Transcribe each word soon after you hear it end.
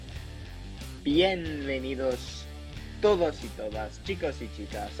Bienvenidos todos y todas, chicos y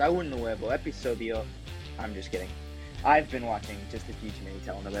chicas, a un nuevo episodio. I'm just kidding. I've been watching just a few too many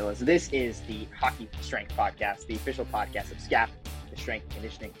telenovelas. This is the Hockey Strength Podcast, the official podcast of SCAP, the Strength and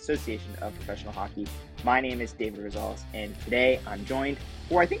Conditioning Association of Professional Hockey. My name is David Rosales, and today I'm joined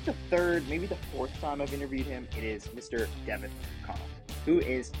for I think the third, maybe the fourth time I've interviewed him. It is Mr. Devan McConnell. Who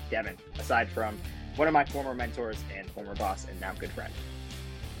is Devan, aside from one of my former mentors and former boss and now good friend?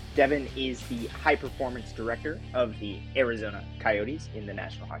 Devan is the high performance director of the Arizona Coyotes in the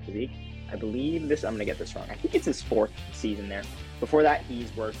National Hockey League. I believe this, I'm going to get this wrong. I think it's his fourth season there. Before that,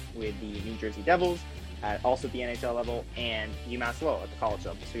 he's worked with the New Jersey Devils, also at the NHL level, and UMass Lowell at the college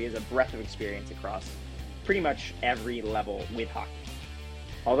level. So he has a breadth of experience across pretty much every level with hockey.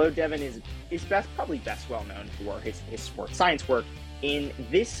 Although Devan is probably best well known for his sports science work, in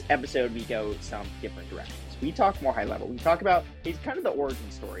this episode we go some different directions. We talk more high level. We talk about his kind of the origin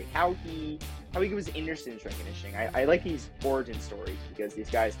story, how he was interested in strength conditioning. I like these origin stories because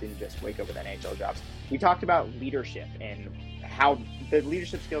these guys didn't just wake up with NHL jobs. We talked about leadership and how the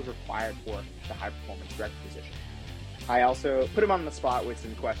leadership skills required for the high performance director position. I also put him on the spot with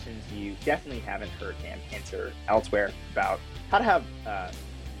some questions you definitely haven't heard him answer elsewhere about how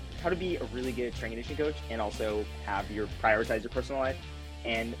to be a really good strength conditioning coach and also prioritize your personal life.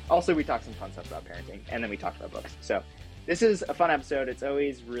 And also we talked some fun stuff about parenting, and then we talked about books. So this is a fun episode. It's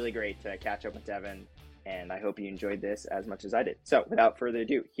always really great to catch up with Devan, and I hope you enjoyed this as much as I did. So without further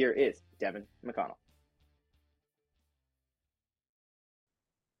ado, here is Devan McConnell.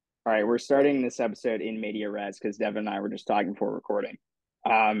 All right, we're starting this episode in media res because Devan and I were just talking before recording,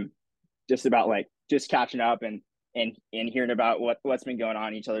 just about just catching up and hearing about what's been going on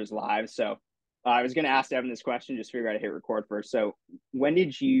in each other's lives. So I was going to ask Devan this question, just figure out how to hit record first. So when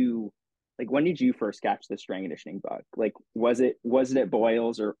did you first catch the strength conditioning bug? Like, was it at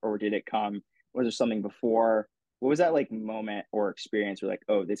Boyles or did it come? Was there something before? What was that moment or experience where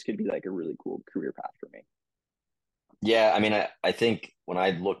oh, this could be a really cool career path for me? Yeah, I mean, I think when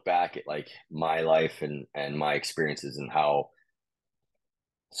I look back at my life and my experiences and how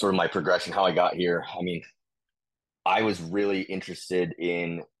sort of my progression, how I got here, I mean, I was really interested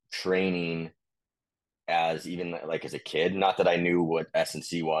in training as a kid. Not that I knew what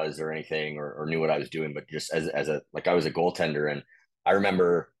S&C was or anything or knew what I was doing, but just as I was a goaltender. And I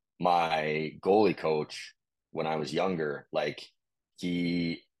remember my goalie coach when I was younger,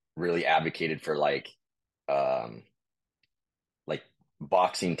 he really advocated for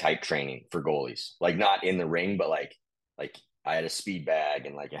boxing type training for goalies, not in the ring, but like I had a speed bag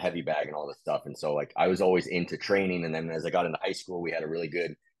and a heavy bag and all this stuff. And so I was always into training. And then as I got into high school, we had a really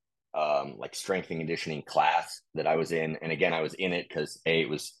good strength and conditioning class that I was in. And again, I was in it because it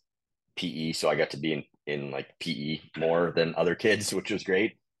was PE. So I got to be in PE more than other kids, which was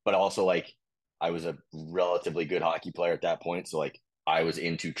great. But also I was a relatively good hockey player at that point. So I was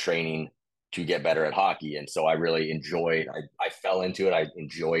into training to get better at hockey. And so I really enjoyed, I fell into it. I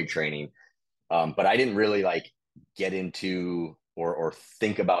enjoyed training. But I didn't really get into or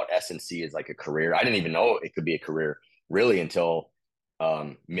think about S&C as a career. I didn't even know it could be a career really until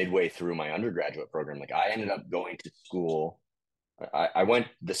midway through my undergraduate program. I ended up going to school.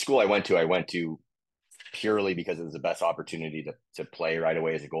 The school I went to purely because it was the best opportunity to play right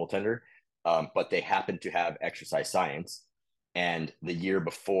away as a goaltender. But they happened to have exercise science. And the year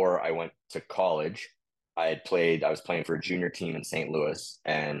before I went to college, I was playing for a junior team in St. Louis,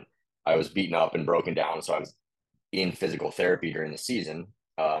 and I was beaten up and broken down. So I was in physical therapy during the season.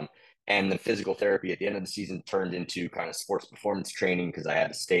 And the physical therapy at the end of the season turned into kind of sports performance training because I had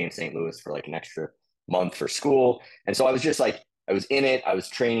to stay in St. Louis for an extra month for school. And so I was just I was in it. I was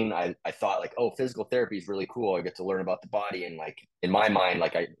training. I thought oh, physical therapy is really cool. I get to learn about the body. And in my mind,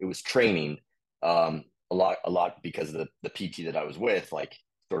 it was training a lot because of the PT that I was with,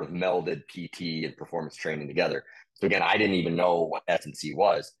 sort of melded PT and performance training together. So again, I didn't even know what S&C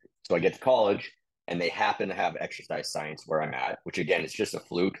was. So I get to college and they happen to have exercise science where I'm at, which again, it's just a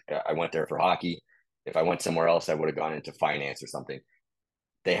fluke. I went there for hockey. If I went somewhere else, I would have gone into finance or something.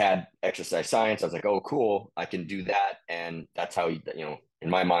 They had exercise science. I was oh, cool. I can do that. And that's how, in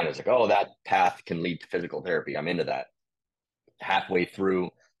my mind, I was oh, that path can lead to physical therapy. I'm into that. Halfway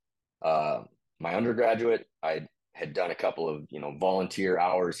through my undergraduate, I had done a couple of, volunteer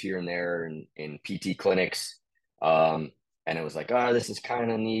hours here and there in PT clinics. And it was this is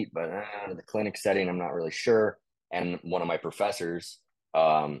kind of neat, but the clinic setting, I'm not really sure. And one of my professors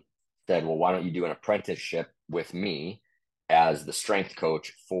said, well, why don't you do an apprenticeship with me as the strength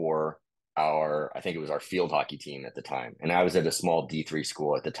coach for I think it was our field hockey team at the time. And I was at a small D3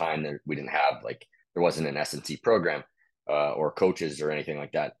 school at the time. We didn't have there wasn't an S&C program or coaches or anything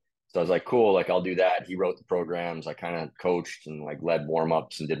like that. So I was like, cool, like I'll do that. He wrote the programs. I kind of coached and like led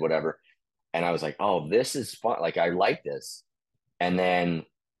warm-ups and did whatever. And I was like, oh, this is fun. Like I like this. And then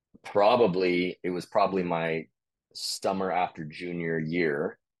it was probably my summer after junior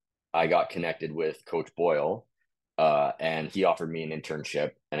year, I got connected with Coach Boyle, and he offered me an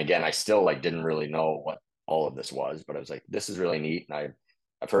internship. And again, I still like didn't really know what all of this was, but I was like, this is really neat. And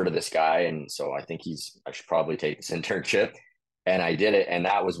I've heard of this guy, and so I think I should probably take this internship. And I did it, and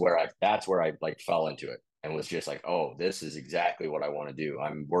that's where I like fell into it and was just like, oh, this is exactly what I want to do.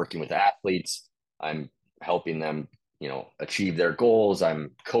 I'm working with athletes. I'm helping them, achieve their goals. I'm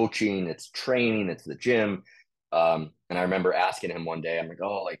coaching. It's training. It's the gym. And I remember asking him one day, I'm like,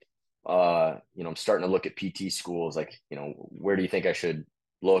 oh, like, I'm starting to look at PT schools. Like, where do you think I should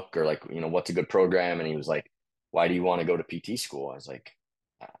look, or like, what's a good program? And he was like, why do you want to go to PT school? I was like,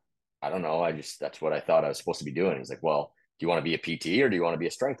 I don't know. That's what I thought I was supposed to be doing. He's like, well, do you want to be a PT or do you want to be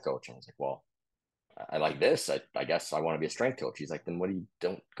a strength coach? And I was like, well, I like this. I guess I want to be a strength coach. He's like, then what do you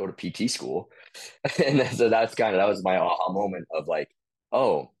don't go to PT school? And so that was my aha moment of like,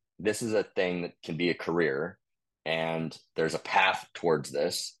 oh, this is a thing that can be a career, and there's a path towards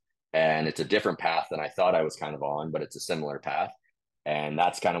this, and it's a different path than I thought I was kind of on, but it's a similar path. And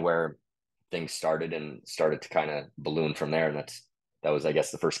that's kind of where things started to kind of balloon from there. And that was, I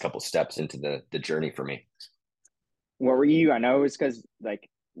guess, the first couple steps into the journey for me. What were you? I know it's because like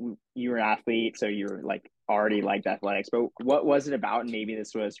you were an athlete, so you were like already liked athletics. But what was it about? And maybe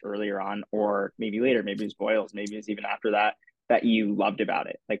this was earlier on, or maybe later. Maybe it was Boyles. Maybe it's even after that that you loved about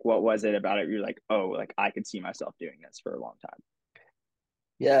it. Like, what was it about it? You're like, oh, like I could see myself doing this for a long time.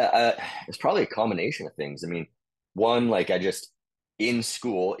 Yeah, it's probably a combination of things. I mean, one, like I just in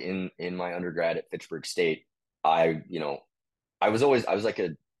school in my undergrad at Fitchburg State, I you know I was like a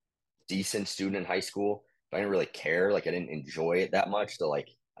decent student in high school, but I didn't really care. Like I didn't enjoy it that much. So like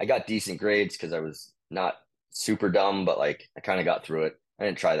I got decent grades because I was not super dumb, but like I kind of got through it. I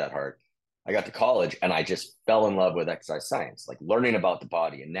didn't try that hard. I got to college and I just fell in love with exercise science, like learning about the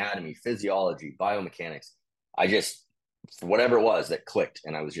body, anatomy, physiology, biomechanics. I just whatever it was that clicked,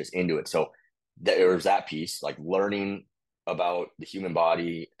 and I was just into it. So there was that piece, like learning about the human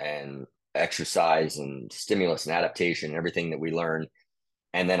body and exercise and stimulus and adaptation and everything that we learn,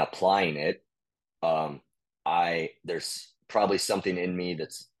 and then applying it. um I there's probably something in me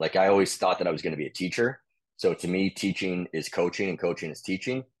that's like, I always thought that I was going to be a teacher. So to me, teaching is coaching and coaching is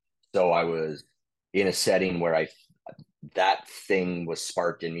teaching. So I was in a setting where I that thing was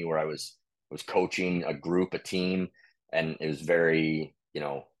sparked in me, where I was coaching a group, a team, and it was very,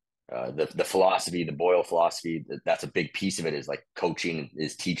 the philosophy, the Boyle philosophy, that's a big piece of it, is like coaching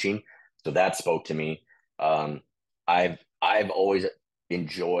is teaching. So that spoke to me. um I've always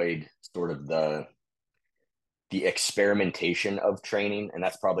enjoyed sort of the experimentation of training, and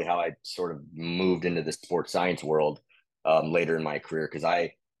that's probably how I sort of moved into the sports science world later in my career, because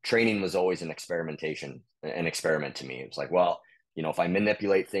I training was always an experiment to me. It was like, well, if I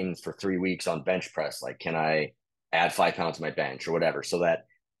manipulate things for 3 weeks on bench press, like can I add 5 pounds to my bench or whatever? So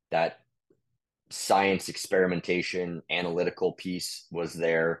that science experimentation analytical piece was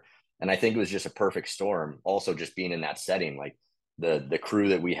there, and I think it was just a perfect storm. Also, just being in that setting, like the crew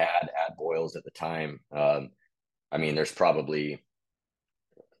that we had at Boyles at the time. I mean, there's probably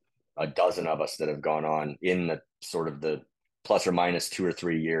a dozen of us that have gone on in the sort of the plus or minus 2 or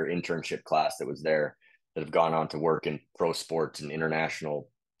 3 year internship class that was there, that have gone on to work in pro sports and international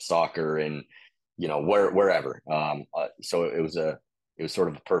soccer and wherever. So it was sort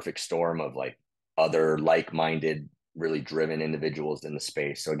of a perfect storm of like other like-minded, really driven individuals in the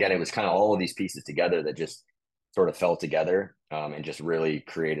space. So again, it was kind of all of these pieces together that just sort of fell together, and just really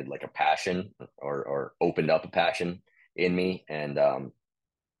created like a passion, or opened up a passion in me. And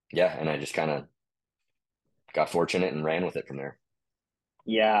yeah, and I just kind of got fortunate and ran with it from there.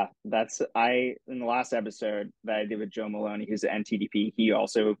 Yeah, that's I in the last episode that I did with Joe Maloney, who's an NTDP. He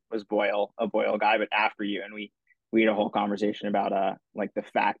also was a Boyle guy, but after you, and we had a whole conversation about like the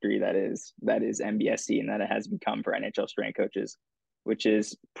factory that is MBSC and that it has become for NHL strength coaches, which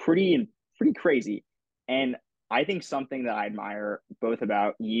is pretty crazy. And I think something that I admire both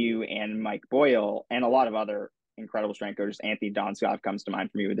about you and Mike Boyle and a lot of other incredible strength coaches, Anthony Donskov comes to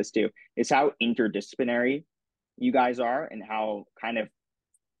mind for me with this too, is how interdisciplinary you guys are and how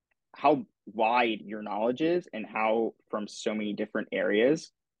wide your knowledge is and how from so many different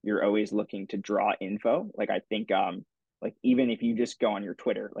areas you're always looking to draw info. Like I think like even if you just go on your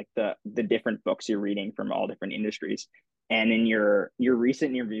Twitter, like the different books you're reading from all different industries. And in your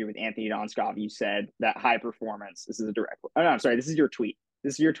recent interview with Anthony Donskov, you said that high performance, this is a direct oh no, I'm sorry, this is your tweet.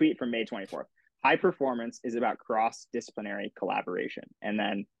 This is your tweet from May 24th. High performance is about cross-disciplinary collaboration. And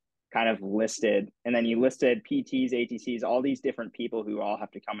then kind of listed, and then you listed PTs, ATCs, all these different people who all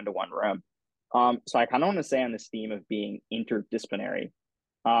have to come into one room. So I kind of want to say on this theme of being interdisciplinary,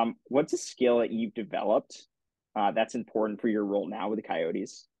 what's a skill that you've developed that's important for your role now with the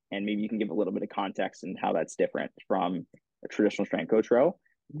Coyotes? And maybe you can give a little bit of context and how that's different from a traditional strength coach role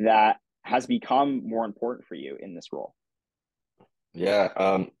that has become more important for you in this role.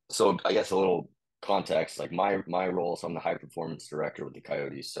 Yeah. So I guess a little context, like my role, so I'm the high performance director with the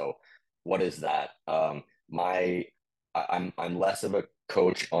Coyotes. So what is that? My I'm less of a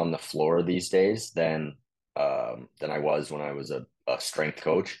coach on the floor these days than I was when I was a strength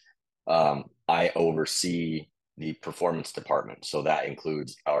coach. I oversee the performance department. So that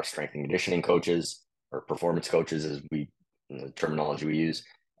includes our strength and conditioning coaches or performance coaches, as the terminology we use,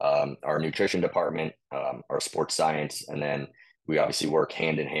 our nutrition department, our sports science, and then we obviously work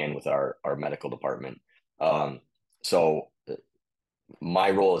hand in hand with our medical department. So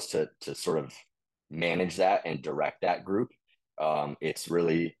my role is to sort of manage that and direct that group. It's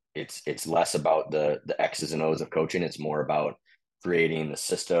really it's less about the X's and O's of coaching. It's more about creating the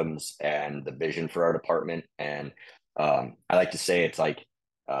systems and the vision for our department. And I like to say it's like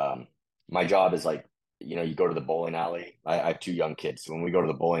my job is like, you go to the bowling alley. I have two young kids. So when we go to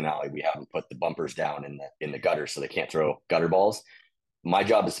the bowling alley, we have them put the bumpers down in the gutter so they can't throw gutter balls. My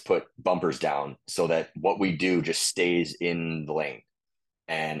job is to put bumpers down so that what we do just stays in the lane.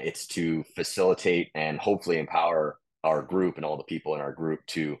 And it's to facilitate and hopefully empower our group and all the people in our group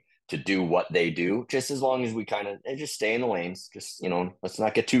to do what they do, just as long as we kind of just stay in the lanes. Just, let's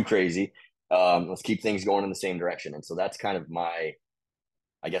not get too crazy. Let's keep things going in the same direction. And so that's kind of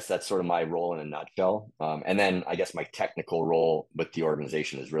I guess that's sort of my role in a nutshell. And then I guess my technical role with the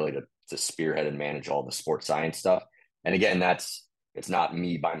organization is really to spearhead and manage all the sports science stuff. And again, it's not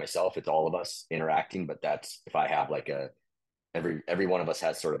me by myself, it's all of us interacting, but that's if I have like every one of us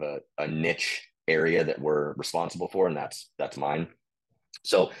has sort of a niche area that we're responsible for, and that's mine.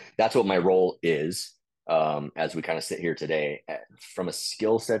 So that's what my role is, as we kind of sit here today. From a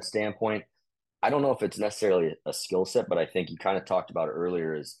skill set standpoint, I don't know if it's necessarily a skill set, but I think you kind of talked about it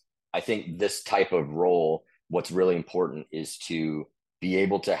earlier. Is I think this type of role, what's really important is to be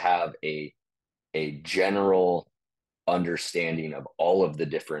able to have a general understanding of all of the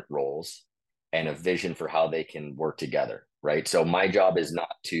different roles and a vision for how they can work together, right? So my job is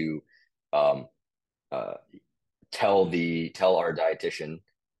not to um, uh, tell our dietitian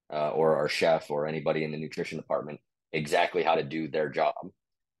or our chef or anybody in the nutrition department exactly how to do their job,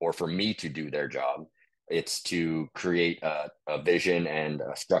 or for me to do their job. It's to create a vision and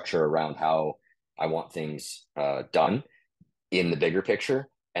a structure around how I want things done in the bigger picture,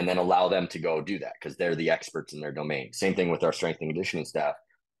 and then allow them to go do that because they're the experts in their domain. Same thing with our strength and conditioning staff.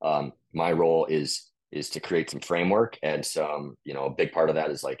 My role is to create some framework and some, a big part of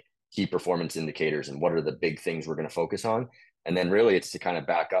that is like key performance indicators and what are the big things we're going to focus on. And then really it's to kind of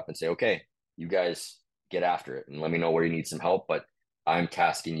back up and say, okay, you guys get after it and let me know where you need some help. But I'm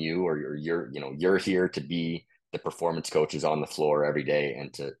tasking you, or you're here to be the performance coaches on the floor every day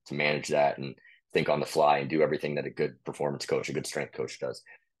and to manage that and think on the fly and do everything that a good performance coach, a good strength coach does.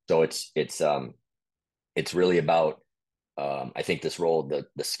 So it's really about I think this role,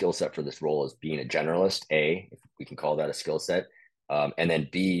 the skill set for this role is being a generalist, if we can call that a skill set. And then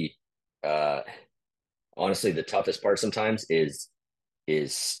B, honestly, the toughest part sometimes is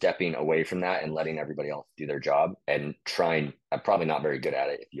stepping away from that and letting everybody else do their job and trying. I'm probably not very good at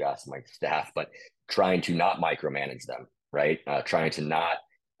it if you ask my staff, but trying to not micromanage them, right? Trying to not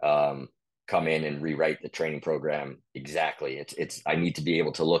come in and rewrite the training program exactly. I need to be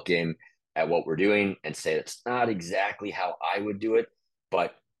able to look in at what we're doing and say it's not exactly how I would do it,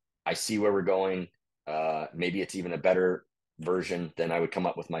 but I see where we're going. Maybe it's even a better version than I would come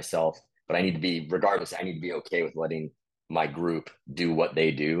up with myself. But I need to be, regardless, I need to be okay with letting my group do what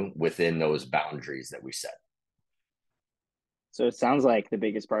they do within those boundaries that we set. So it sounds like the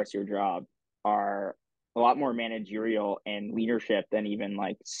biggest parts of your job are a lot more managerial and leadership than even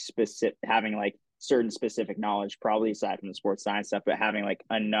like specific having like certain specific knowledge, probably aside from the sports science stuff, but having like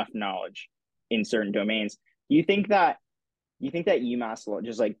enough knowledge in certain domains. Do you think that UMass Law,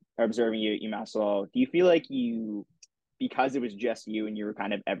 just like observing you at UMass Law, do you feel like because it was just you and you were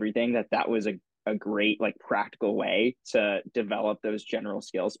kind of everything, that was a great like practical way to develop those general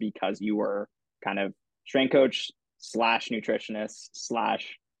skills because you were kind of strength coach slash nutritionist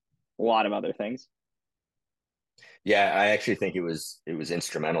slash a lot of other things? Yeah, I actually think it was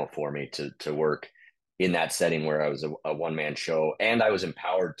instrumental for me to work in that setting where I was a one man show, and I was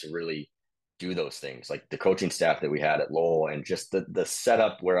empowered to really do those things, like the coaching staff that we had at Lowell, and just the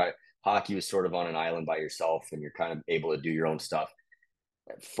setup where hockey was sort of on an island by yourself, and you're kind of able to do your own stuff.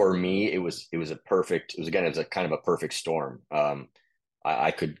 For me, it was a kind of a perfect storm.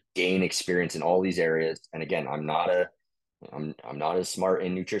 I could gain experience in all these areas. And again, I'm not as smart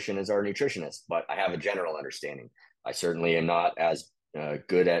in nutrition as our nutritionist, but I have a general understanding. I certainly am not as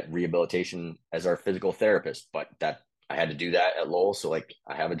good at rehabilitation as our physical therapist, but that I had to do that at Lowell. So like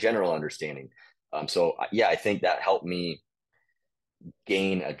I have a general understanding. So yeah, I think that helped me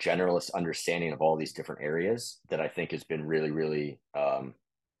gain a generalist understanding of all these different areas that I think has been really, really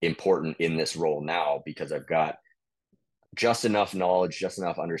important in this role now because I've got just enough knowledge, just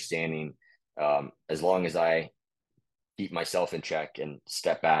enough understanding. As long as I keep myself in check and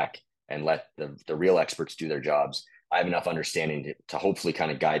step back and let the real experts do their jobs, I have enough understanding to hopefully kind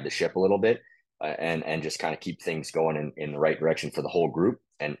of guide the ship a little bit and just kind of keep things going in the right direction for the whole group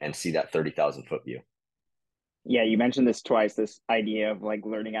and see that 30,000 foot view. Yeah, you mentioned this twice, this idea of like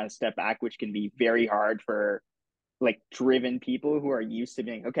learning how to step back, which can be very hard for like driven people who are used to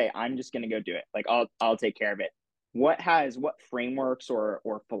being, okay, I'm just going to go do it. Like I'll take care of it. What frameworks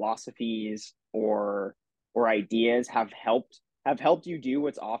or philosophies or ideas have helped you do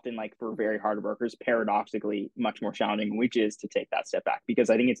what's often, like, for very hard workers, paradoxically much more challenging, which is to take that step back?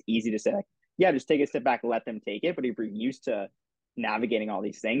 Because I think it's easy to say, like, yeah, just take a step back, let them take it. But if you're used to navigating all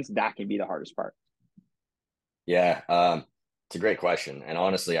these things, that can be the hardest part. Yeah, it's a great question. And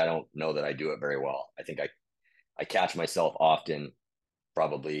honestly, I don't know that I do it very well. I think I catch myself often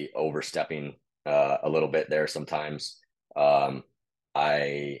probably overstepping a little bit there sometimes. Um,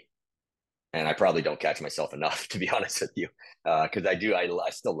 I and I probably don't catch myself enough to be honest with you, because I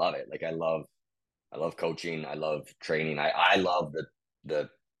still love it. Like I love coaching, I love training, I love the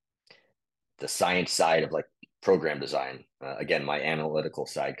the science side of like program design. Again, my analytical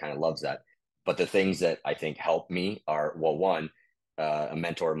side kind of loves that. But the things that I think help me are, well, one, a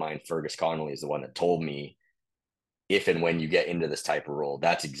mentor of mine, Fergus Connolly, is the one that told me if and when you get into this type of role,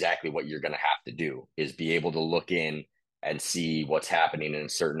 that's exactly what you're going to have to do is be able to look in and see what's happening in a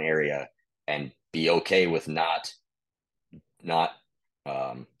certain area and be okay with not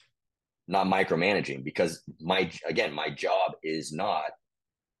um, not micromanaging because my job is not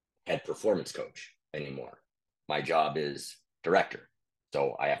head performance coach anymore. My job is director.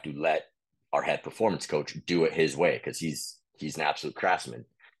 So I have to let our head performance coach do it his way because he's an absolute craftsman.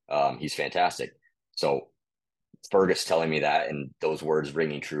 He's fantastic. So Fergus telling me that and those words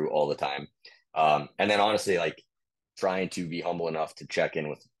ringing true all the time. And then honestly, like trying to be humble enough to check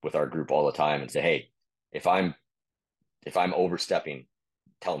in with our group all the time and say, hey, if I'm if I'm overstepping,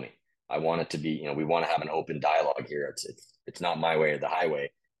 tell me. I want it to be, we want to have an open dialogue here. It's not my way or the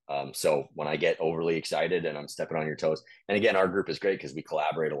highway. So when I get overly excited and I'm stepping on your toes, and again, our group is great because we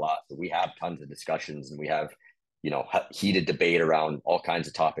collaborate a lot. So we have tons of discussions and we have, heated debate around all kinds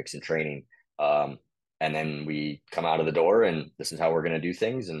of topics in training. And then we come out of the door and this is how we're going to do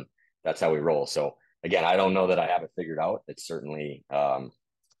things. And that's how we roll. So again, I don't know that I have it figured out. It's certainly,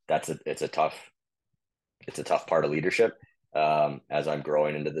 it's a tough part of leadership as I'm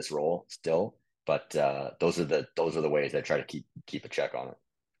growing into this role still. But those are the ways I try to keep a check on it.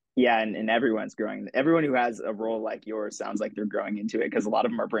 Yeah, and everyone's growing. Everyone who has a role like yours sounds like they're growing into it because a lot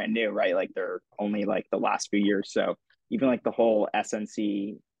of them are brand new, right? Like they're only like the last few years. So even like the whole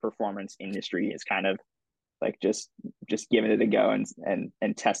SNC performance industry is kind of like just giving it a go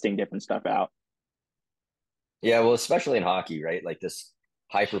and testing different stuff out. Yeah, well, especially in hockey, right? Like this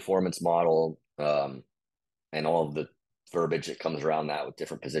high performance model, and all of the verbiage that comes around that with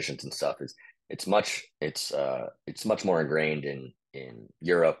different positions and stuff is it's much more ingrained in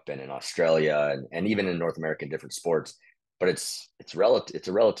Europe and in Australia and even in North America in different sports. But it's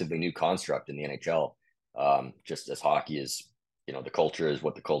a relatively new construct in the NHL. Just as hockey is, the culture is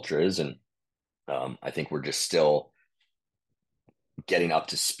what the culture is, and I think we're just still getting up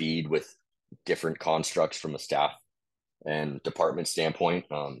to speed with different constructs from a staff and department standpoint.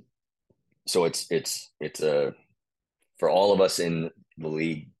 So it's a for all of us in the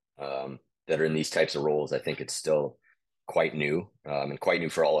league that are in these types of roles, I think it's still quite new and quite new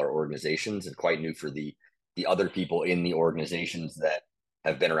for all our organizations and quite new for the other people in the organizations that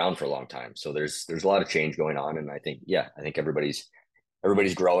have been around for a long time. So there's a lot of change going on, and I think everybody's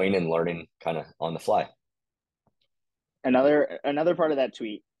growing and learning kind of on the fly. Another part of that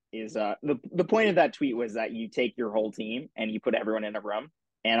tweet is the point of that tweet was that you take your whole team and you put everyone in a room.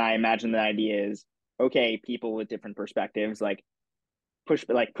 And I imagine the idea is, okay, people with different perspectives, like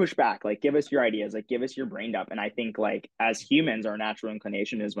push back, like give us your ideas, like give us your brain dump. And I think, like, as humans, our natural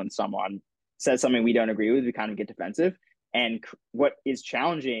inclination is when someone says something we don't agree with, we kind of get defensive. And what is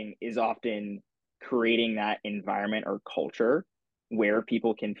challenging is often creating that environment or culture where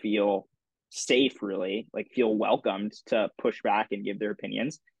people can feel safe, really, like feel welcomed to push back and give their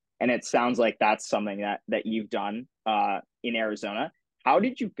opinions. And it sounds like that's something that you've done in Arizona. How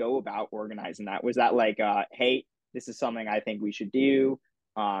did you go about organizing that? Was that like, hey, this is something I think we should do?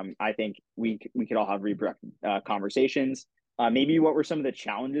 I think we could all have reproductive conversations. Maybe what were some of the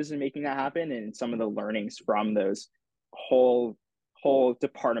challenges in making that happen, and some of the learnings from those whole whole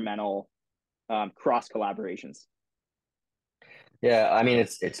departmental cross collaborations? Yeah, I mean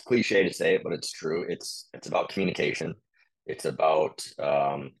it's cliche to say it, but it's true. It's about communication. It's about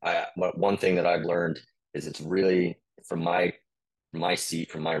one thing that I've learned is it's really from my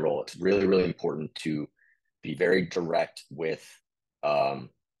seat, from my role, it's really, really important to be very direct with um,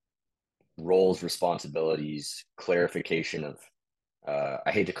 roles, responsibilities, clarification of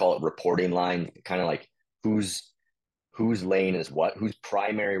I hate to call it reporting line, kind of like whose whose lane is what, whose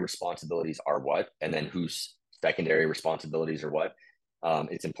primary responsibilities are what, and then whose secondary responsibilities are what.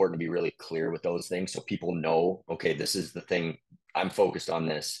 It's important to be really clear with those things so people know, okay, this is the thing, I'm focused on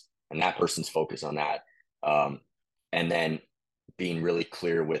this, and that person's focused on that. And then being really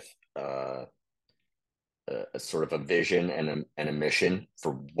clear with a sort of a vision and a mission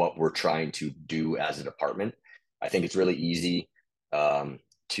for what we're trying to do as a department. I think it's really easy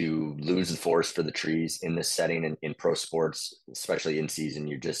to lose the forest for the trees in this setting in pro sports, especially in season.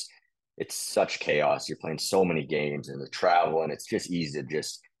 It's such chaos. You're playing so many games and the travel, and it's just easy to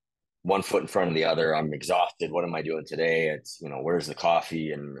just one foot in front of the other. I'm exhausted. What am I doing today? Where's the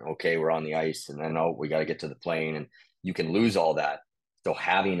coffee? And okay, we're on the ice, and then we got to get to the plane, and you can lose all that. So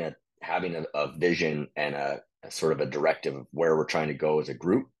having a vision and a sort of a directive of where we're trying to go as a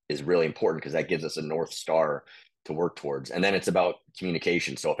group is really important because that gives us a North Star to work towards. And then it's about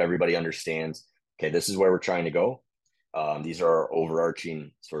communication. So if everybody understands, okay, this is where we're trying to go. These are our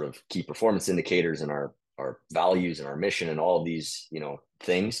overarching sort of key performance indicators and our values and our mission and all of these,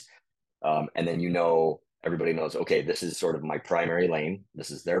 things. And then everybody knows, okay, this is sort of my primary lane.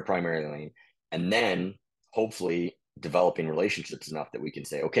 This is their primary lane. And then hopefully developing relationships enough that we can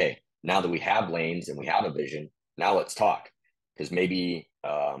say, okay, now that we have lanes and we have a vision, now let's talk. Because maybe,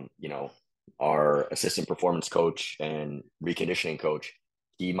 our assistant performance coach and reconditioning coach,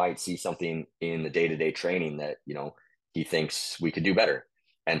 he might see something in the day-to-day training that, he thinks we could do better.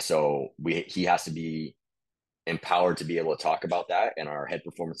 And so he has to be empowered to be able to talk about that. And our head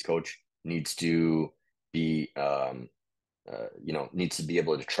performance coach needs to be, needs to be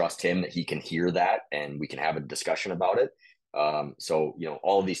able to trust him that he can hear that and we can have a discussion about it. So,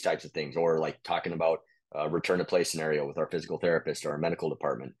 all of these types of things, or like talking about return to play scenario with our physical therapist or our medical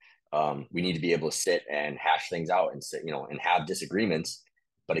department. We need to be able to sit and hash things out and sit, and have disagreements,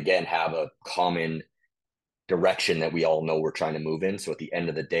 but again, have a common direction that we all know we're trying to move in. So at the end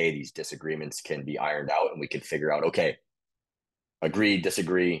of the day, these disagreements can be ironed out and we can figure out, okay, agree,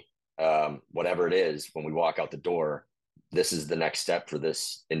 disagree, whatever it is, when we walk out the door, this is the next step for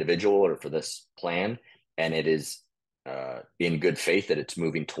this individual or for this plan. And it is in good faith that it's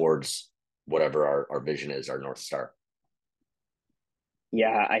moving towards whatever our vision is, our North Star.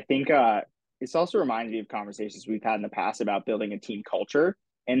 Yeah, I think this also reminds me of conversations we've had in the past about building a team culture.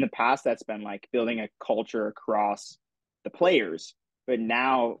 In the past, that's been like building a culture across the players. But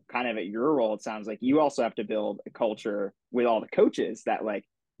now, kind of at your role, it sounds like you also have to build a culture with all the coaches that like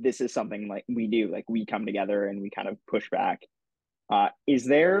this is something like we do, like we come together and we kind of push back. Are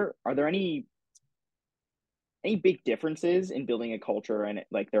there any big differences in building a culture? And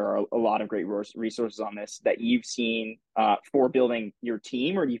like there are a lot of great resources on this that you've seen for building your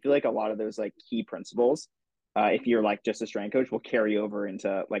team, or do you feel like a lot of those like key principles, if you're like just a strength coach, will carry over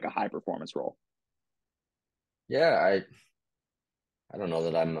into like a high performance role? Yeah, I don't know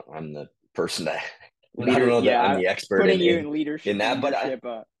that I'm the person that I don't Leader, know that I'm yeah, the expert putting in you in in in that, but I leadership.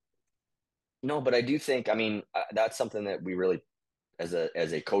 no, but I do think, I mean, that's something that we really, as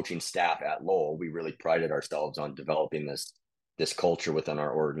a coaching staff at Lowell, we really prided ourselves on developing this culture within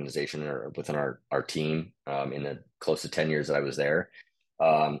our organization or within our team in the close to 10 years that I was there.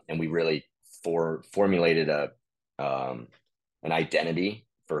 And we really formulated um, an identity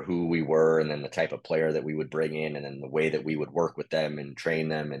for who we were, and then the type of player that we would bring in, and then the way that we would work with them and train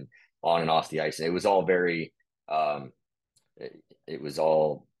them and on and off the ice. And it was all very, it was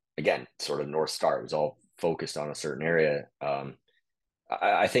all, again, sort of North Star. It was all focused on a certain area.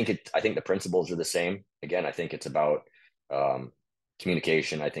 I think the principles are the same. Again, I think it's about um,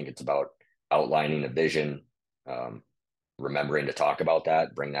 communication. I think it's about outlining a vision, um, remembering to talk about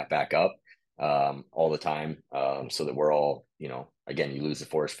that, bring that back up all the time, so that we're all, again, you lose the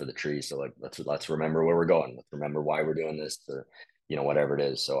forest for the trees. So like, let's remember where we're going. Let's remember why we're doing this, or whatever it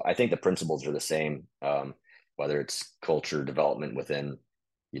is. So I think the principles are the same, whether it's culture development within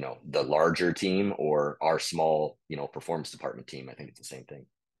the larger team or our small, performance department team. I think it's the same thing.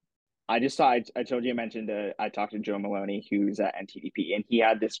 I told you I mentioned I talked to Joe Maloney, who's at NTDP, and he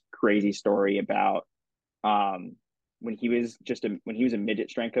had this crazy story about um, when he was when he was a midget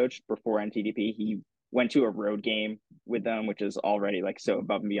strength coach before NTDP. He went to a road game with them, which is already like so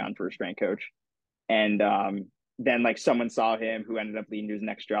above and beyond for a strength coach. And then like someone saw him who ended up leading to his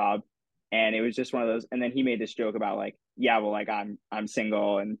next job, and it was just one of those. And then he made this joke about like, yeah, well, like I'm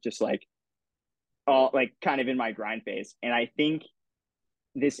single and just like all like kind of in my grind phase. And I think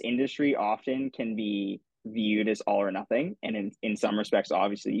this industry often can be viewed as all or nothing. And in some respects,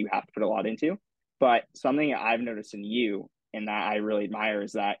 obviously, you have to put a lot into. But something I've noticed in you and that I really admire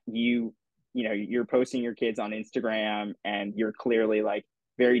is that you're posting your kids on Instagram and you're clearly like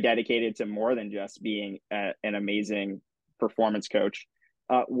very dedicated to more than just being an amazing performance coach.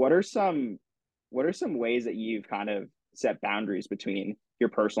 What are some ways that you've kind of set boundaries between your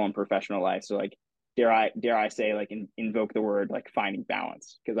personal and professional life? So like dare I say like invoke the word like finding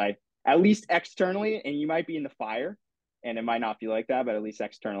balance, because I at least externally, and you might be in the fire and it might not feel like that, but at least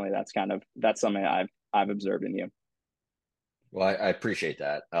externally that's something I've observed in you. Well, I appreciate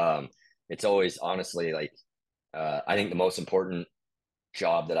that. It's always honestly like, I think the most important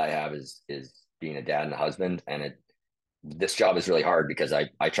job that I have is being a dad and a husband. And this job is really hard because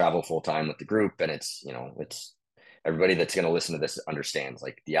I travel full time with the group, and it's everybody that's going to listen to this understands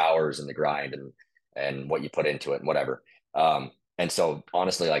like the hours and the grind and what you put into it and whatever. And so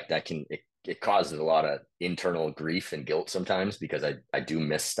honestly, like that it causes a lot of internal grief and guilt sometimes because I do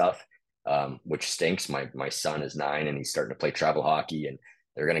miss stuff, which stinks. My son is 9 and he's starting to play travel hockey, and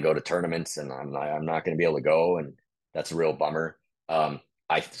they're going to go to tournaments, and I'm not going to be able to go, and that's a real bummer.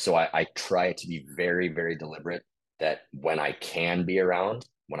 I try to be very, very deliberate that when I can be around,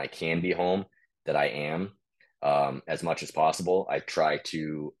 when I can be home, that I am, as much as possible. I try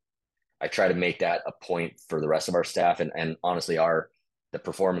to make that a point for the rest of our staff, and honestly, the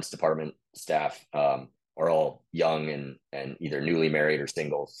performance department staff are all young and either newly married or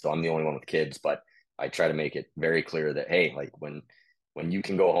single. So I'm the only one with kids, but I try to make it very clear that hey, like when you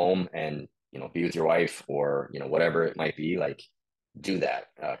can go home and be with your wife or whatever it might be, like do that,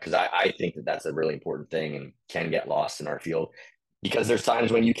 because I think that that's a really important thing and can get lost in our field because there's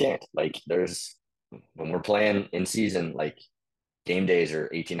times when you can't. Like there's when we're playing in season, like game days are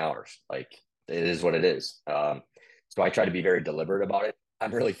 18 hours. Like it is what it is. So I try to be very deliberate about it.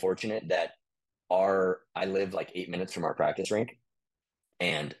 I'm really fortunate that I live like 8 minutes from our practice rink,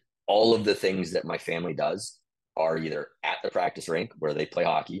 and all of the things that my family does are either at the practice rink where they play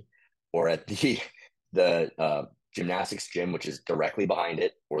hockey, or at the gymnastics gym, which is directly behind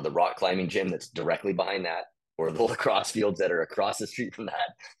it, or the rock climbing gym that's directly behind that, or the lacrosse fields that are across the street from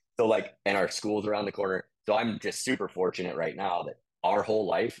that. So like, and our school's around the corner. So I'm just super fortunate right now that our whole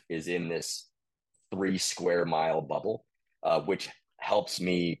life is in this 3 square mile bubble, which helps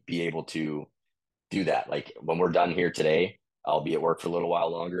me be able to do that. Like when we're done here today, I'll be at work for a little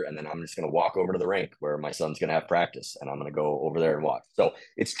while longer, and then I'm just going to walk over to the rink where my son's going to have practice, and I'm going to go over there and watch. So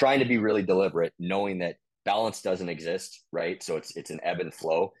it's trying to be really deliberate, knowing that balance doesn't exist, right? So it's an ebb and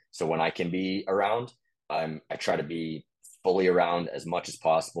flow. So when I can be around, I try to be fully around as much as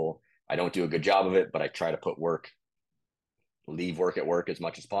possible. I don't do a good job of it, but I try to leave work at work as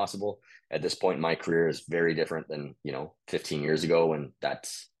much as possible. At this point in my career is very different than 15 years ago, when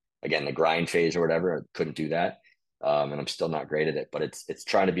that's again the grind phase or whatever. I couldn't do that, and I'm still not great at it. But it's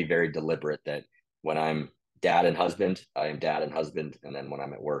trying to be very deliberate that when I'm dad and husband, I am dad and husband, and then when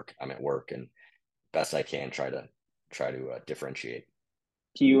I'm at work, and best I can try to differentiate.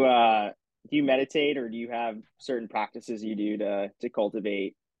 Do you meditate, or do you have certain practices you do to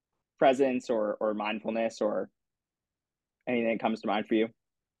cultivate presence or mindfulness or anything that comes to mind for you?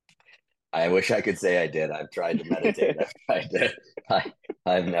 I wish I could say I did. I've tried to meditate. I've tried to. I,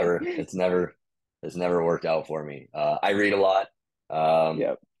 I've never. It's never worked out for me. I read a lot,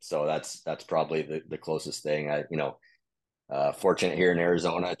 Yep. so that's probably the closest thing. Fortunate here in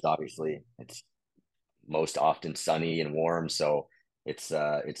Arizona. It's most often sunny and warm, so it's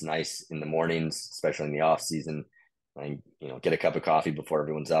nice in the mornings, especially in the off season. I get a cup of coffee before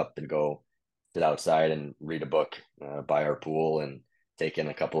everyone's up and go sit outside and read a book by our pool and take in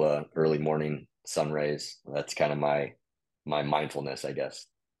a couple of early morning sun rays. That's kind of my mindfulness, I guess.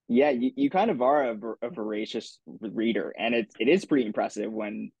 Yeah, you kind of are a voracious reader, and it is pretty impressive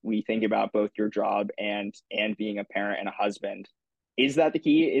when we think about both your job and being a parent and a husband. Is that the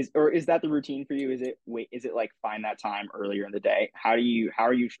key? Is that the routine for you? Is it like find that time earlier in the day? How are you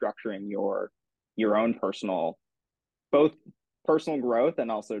structuring your own both personal growth,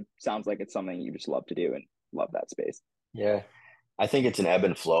 and also sounds like it's something you just love to do and love that space. Yeah. I think it's an ebb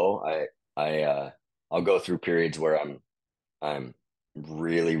and flow. I'll go through periods where I'm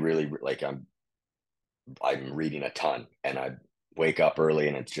really, really like I'm reading a ton, and I wake up early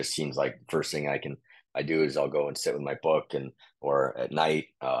and it just seems like first thing I do is I'll go and sit with my book and or at night.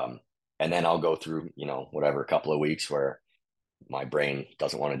 And then I'll go through, whatever, a couple of weeks where my brain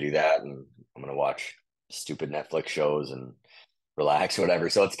doesn't want to do that, and I'm gonna watch stupid Netflix shows and relax, whatever.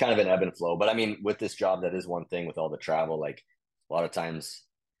 So it's kind of an ebb and flow. But I mean, with this job, that is one thing with all the travel, like a lot of times,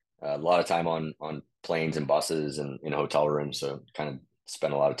 a lot of time on planes and buses and in hotel rooms. So kind of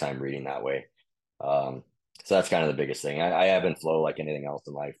spend a lot of time reading that way. Um, so that's kind of the biggest thing. I ebb and flow like anything else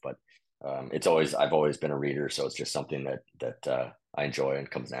in life, but I've always been a reader, so it's just something that I enjoy and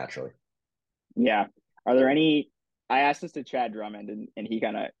comes naturally. Yeah. Are there any? I asked this to Chad Drummond, and he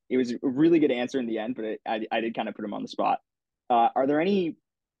kind of it was a really good answer in the end, but I did kind of put him on the spot. Are there any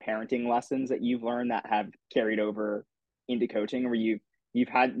parenting lessons that you've learned that have carried over into coaching, where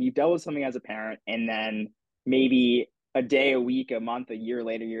you've dealt with something as a parent, and then maybe a day, a week, a month, a year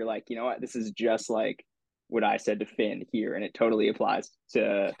later, you're like, you know what, this is just like what I said to Finn here, and it totally applies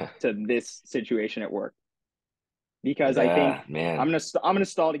to this situation at work. Because I think Yeah, man. I'm gonna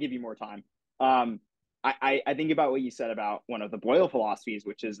stall to give you more time. Um, I think about what you said about one of the Boyle philosophies,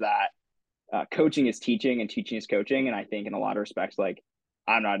 which is that coaching is teaching and teaching is coaching. And I think in a lot of respects, like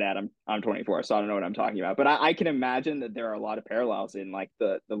I'm not dad, I'm 24, so I don't know what I'm talking about. But I can imagine that there are a lot of parallels in like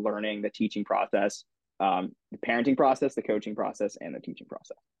the learning, the teaching process, the parenting process, the coaching process, and the teaching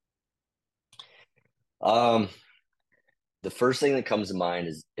process. Um, the first thing that comes to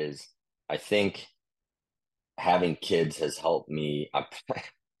mind is I think having kids has helped me.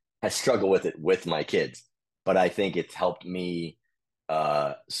 I struggle with it with my kids, but I think it's helped me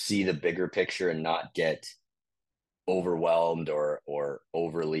see the bigger picture and not get overwhelmed or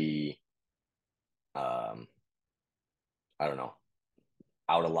overly um, I don't know,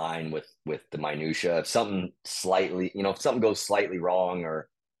 out of line with the minutia. If something slightly, if something goes slightly wrong or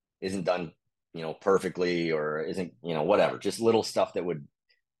isn't done, perfectly or isn't, whatever, just little stuff that would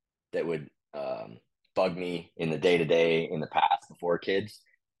bug me in the day to day in the past before kids.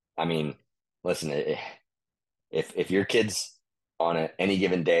 I mean, listen, if your kids on any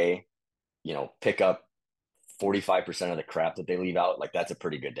given day, pick up 45% of the crap that they leave out, like that's a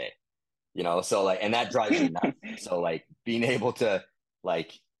pretty good day. So like, and that drives me nuts. So like being able to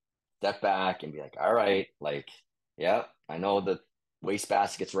like step back and be like, all right, like, yeah, I know the waste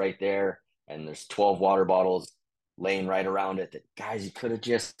basket's right there and there's 12 water bottles laying right around it that guys, you could have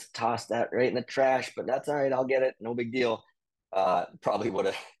just tossed that right in the trash, but that's all right. I'll get it. No big deal. Probably would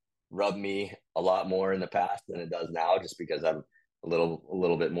have rubbed me a lot more in the past than it does now, just because I'm a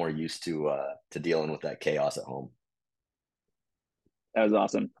little bit more used to dealing with that chaos at home. That was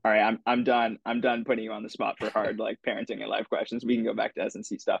awesome. All right, I'm done. I'm done putting you on the spot for hard like parenting and life questions. We can go back to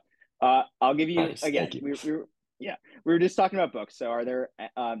S&C stuff. I'll give you Nice. Thank again. you. Yeah, we were just talking about books. So are there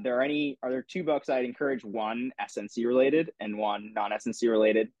two books I'd encourage, one S&C related and one non S&C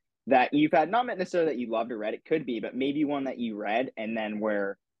related, that you've had, not necessarily that you loved or read, it could be, but maybe one that you read and then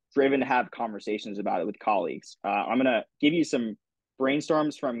were driven to have conversations about it with colleagues. I'm gonna give you some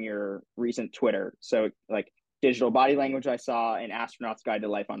brainstorms from your recent Twitter. So like Digital Body Language, I saw, An Astronaut's Guide to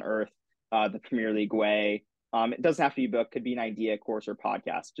Life on Earth, The Premier League Way. It doesn't have to be a book, could be an idea, course, or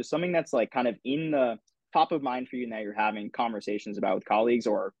podcast. Just something that's like kind of in the top of mind for you and that you're having conversations about with colleagues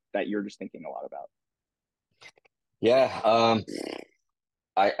or that you're just thinking a lot about. Yeah.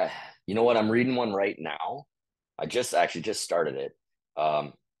 I you know what? I'm reading one right now. I just started it.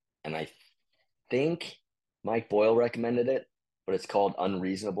 Um, and I think Mike Boyle recommended it, but it's called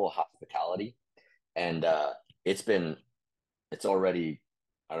Unreasonable Hospitality. And it's been it's already,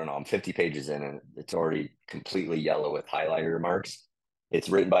 I don't know, I'm 50 pages in and it's already completely yellow with highlighter marks. It's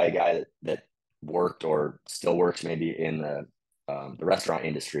written by a guy that worked or still works maybe in the restaurant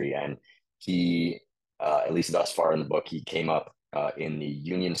industry. And he, at least thus far in the book, he came up in the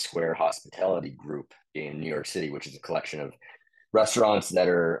Union Square Hospitality Group in New York City, which is a collection of restaurants that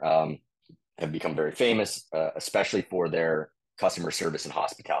have become very famous, especially for their customer service and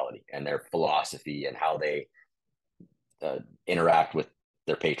hospitality and their philosophy and how they interact with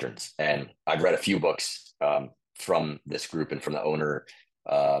their patrons. And I've read a few books from this group and from the owner,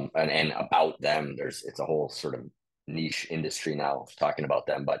 and about them. It's a whole sort of niche industry now talking about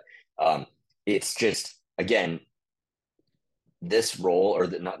them, but it's just, again, this role, or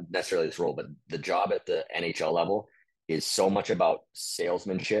not necessarily this role, but the job at the NHL level is so much about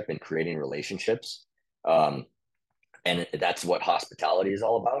salesmanship and creating relationships. Um, and that's what hospitality is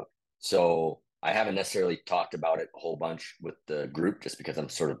all about. So I haven't necessarily talked about it a whole bunch with the group just because I'm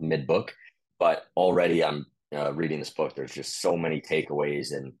sort of mid book, but already reading this book. There's just so many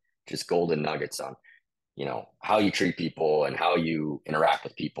takeaways and just golden nuggets on, how you treat people and how you interact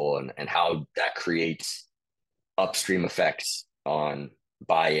with people, and how that creates upstream effects on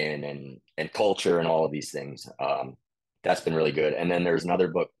buy-in and culture and all of these things. That's been really good. And then there's another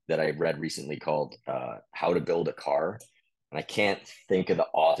book that I read recently called How to Build a Car. And I can't think of the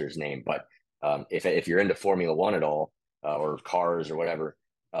author's name, but if you're into Formula One at all, or cars or whatever,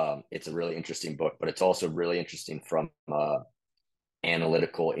 it's a really interesting book. But it's also really interesting from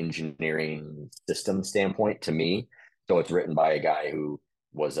analytical engineering system standpoint to me. So it's written by a guy who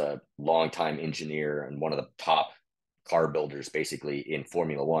was a longtime engineer and one of the top car builders basically in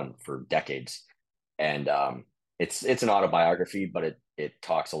Formula One for decades. And it's an autobiography, but it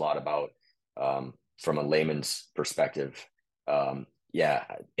talks a lot about, from a layman's perspective. Yeah,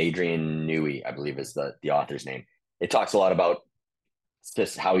 Adrian Newey, I believe, is the author's name. It talks a lot about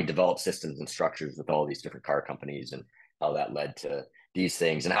just how he developed systems and structures with all these different car companies, and how that led to these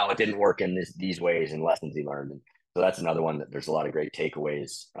things, and how it didn't work in these ways, and lessons he learned. And so that's another one that there's a lot of great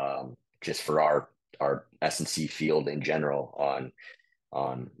takeaways, just for our S&C field in general, on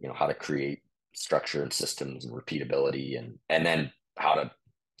how to create structure and systems and repeatability, and then how to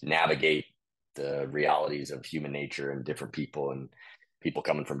navigate the realities of human nature and different people, and people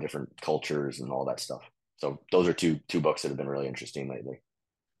coming from different cultures and all that stuff. So those are two books that have been really interesting lately.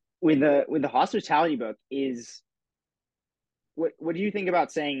 With the hospitality book, is what do you think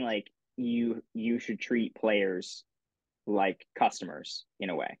about saying like you should treat players like customers in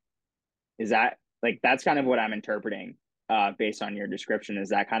a way? Is that like that's kind of what I'm interpreting based on your description? Is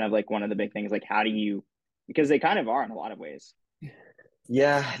that kind of like one of the big things? Like how do you, because they kind of are in a lot of ways.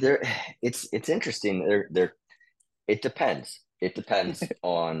 Yeah, it's interesting. It depends. It depends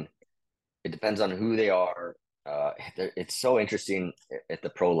on who they are. It's so interesting at the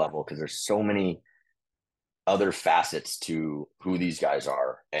pro level because there's so many other facets to who these guys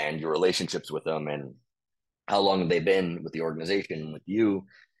are and your relationships with them, and how long have they been with the organization, with you,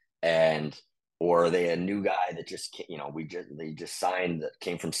 and or are they a new guy that just, they just signed, that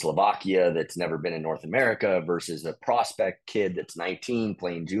came from Slovakia, that's never been in North America, versus a prospect kid that's 19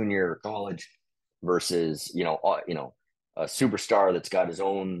 playing junior or college, versus a superstar that's got his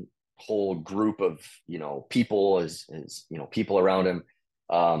own whole group of people, as people around him.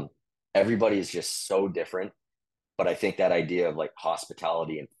 um Everybody is just so different. But I think that idea of like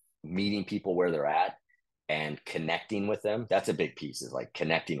hospitality and meeting people where they're at and connecting with them, that's a big piece, is like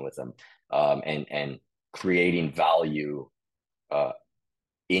connecting with them, and creating value uh,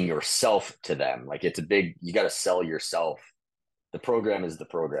 in yourself to them. Like it's a big, you got to sell yourself. The program is the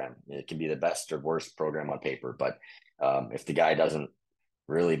program. It can be the best or worst program on paper, but if the guy doesn't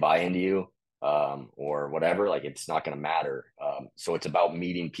really buy into you, or whatever, like it's not going to matter. So it's about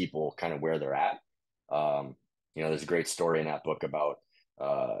meeting people kind of where they're at. There's a great story in that book about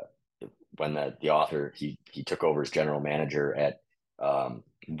uh, when the author, he took over as general manager at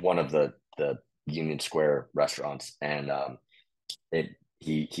one of the Union Square restaurants, and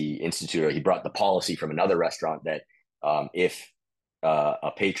he brought the policy from another restaurant that if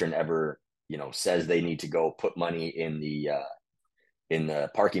a patron ever says they need to go put money in the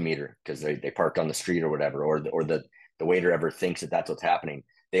parking meter because they parked on the street or whatever, or the waiter ever thinks that that's what's happening,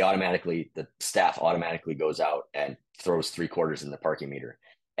 the staff automatically goes out and throws 3 quarters in the parking meter.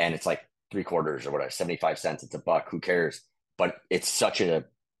 And it's like 3 quarters or whatever, 75 cents, it's a buck, who cares? But it's such uh,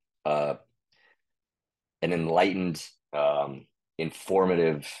 an enlightened,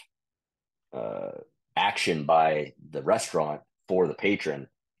 informative uh, action by the restaurant for the patron,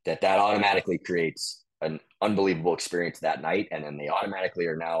 that automatically creates an unbelievable experience that night. And then they automatically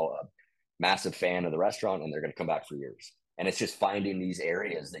are now a massive fan of the restaurant, and they're going to come back for years. And it's just finding these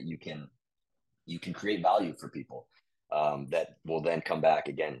areas that you can create value for people, that will then come back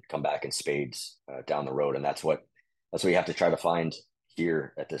in spades down the road. And that's what you have to try to find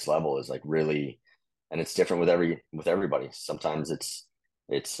here at this level, is like really, and it's different with everybody. Sometimes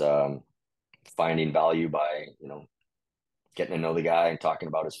it's finding value by getting to know the guy and talking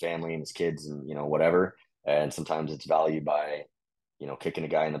about his family and his kids and whatever. And sometimes it's value by kicking a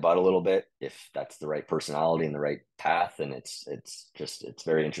guy in the butt a little bit, if that's the right personality and the right path. And it's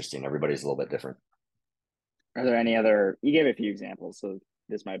very interesting. Everybody's a little bit different. Are there any other, you gave a few examples, so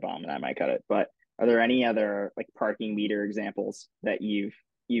this might bomb and I might cut it, but are there any other like parking meter examples that you've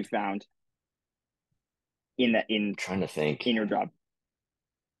found I'm trying to think. in your job?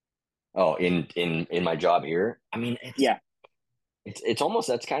 Oh, in my job here, I mean, Yeah. it's almost,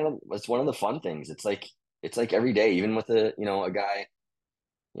 it's one of the fun things. It's like every day, even with a guy,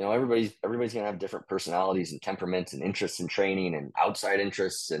 everybody's gonna have different personalities and temperaments and interests in training and outside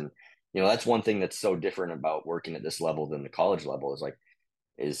interests. And that's one thing that's so different about working at this level than the college level is like,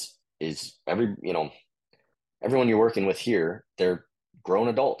 is everyone you're working with here, they're grown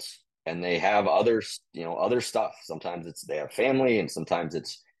adults and they have other stuff. Sometimes they have family, and sometimes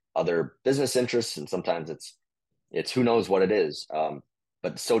it's other business interests, and sometimes it's who knows what it is.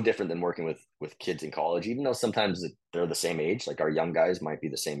 But so different than working with kids in college, even though sometimes they're the same age. Like our young guys might be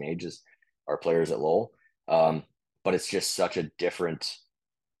the same age as our players at Lowell. But it's just such a different,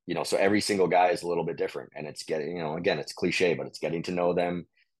 so every single guy is a little bit different, and it's getting, again, it's cliche, but it's getting to know them,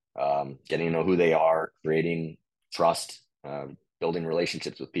 getting to know who they are, creating trust, building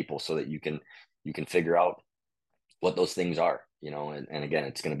relationships with people so that you can figure out what those things are, and again,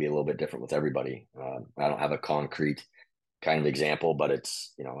 it's going to be a little bit different with everybody. I don't have a concrete kind of example, but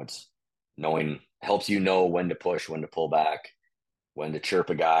it's knowing, helps know when to push, when to pull back, when to chirp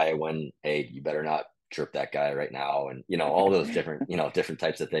a guy, when, hey, you better not chirp that guy right now. And, all those different, different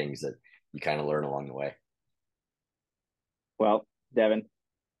types of things that you kind of learn along the way. Well, Devan,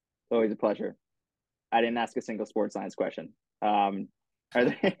 always a pleasure. I didn't ask a single sports science question. Are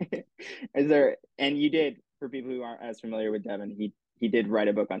there, is there, and you did, for people who aren't as familiar with Devan, he did write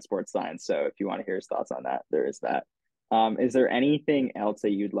a book on sports science. So if you want to hear his thoughts on that, there is that. Is there anything else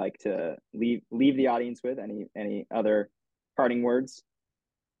that you'd like to leave the audience with? Any other parting words?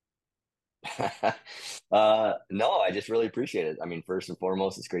 No, I just really appreciate it. I mean, first and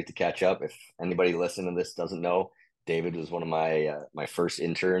foremost, it's great to catch up. If anybody listening to this doesn't know, David was one of my first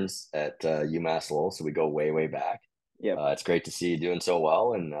interns at UMass Lowell, so we go way back. Yep. It's great to see you doing so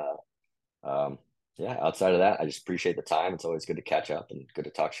well, and yeah, outside of that, I just appreciate the time. It's always good to catch up and good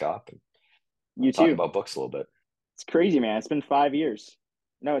to talk shop and You talk too. about books a little bit. It's crazy, man. It's been 5 years.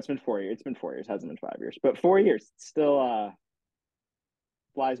 No, it's been 4 years. It's been 4 years. It hasn't been 5 years, but 4 years still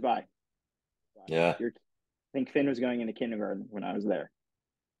flies by. Yeah. I think Finn was going into kindergarten when I was there.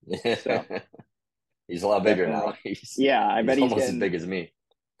 So he's a lot bigger definitely. now. He's I bet he's almost getting as big as me.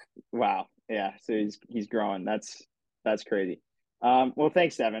 Wow. Yeah. So he's growing. That's crazy. Well,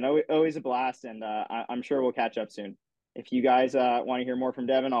 thanks, Devan. Always a blast, and I'm sure we'll catch up soon. If you guys want to hear more from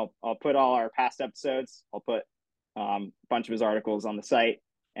Devan, I'll put all our past episodes. I'll put a bunch of his articles on the site,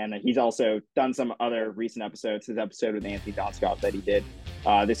 and he's also done some other recent episodes. His episode with Anthony Donskoff that he did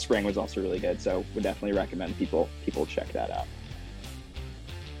this spring was also really good. So would definitely recommend people check that out.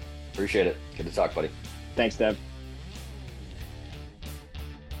 Appreciate it. Good to talk, buddy. Thanks, Dev.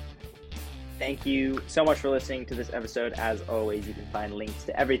 Thank you so much for listening to this episode. As always, you can find links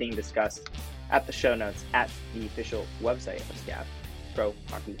to everything discussed at the show notes at the official website of SCAF,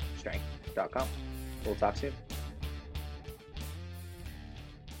 prohockeystrength.com. We'll talk soon.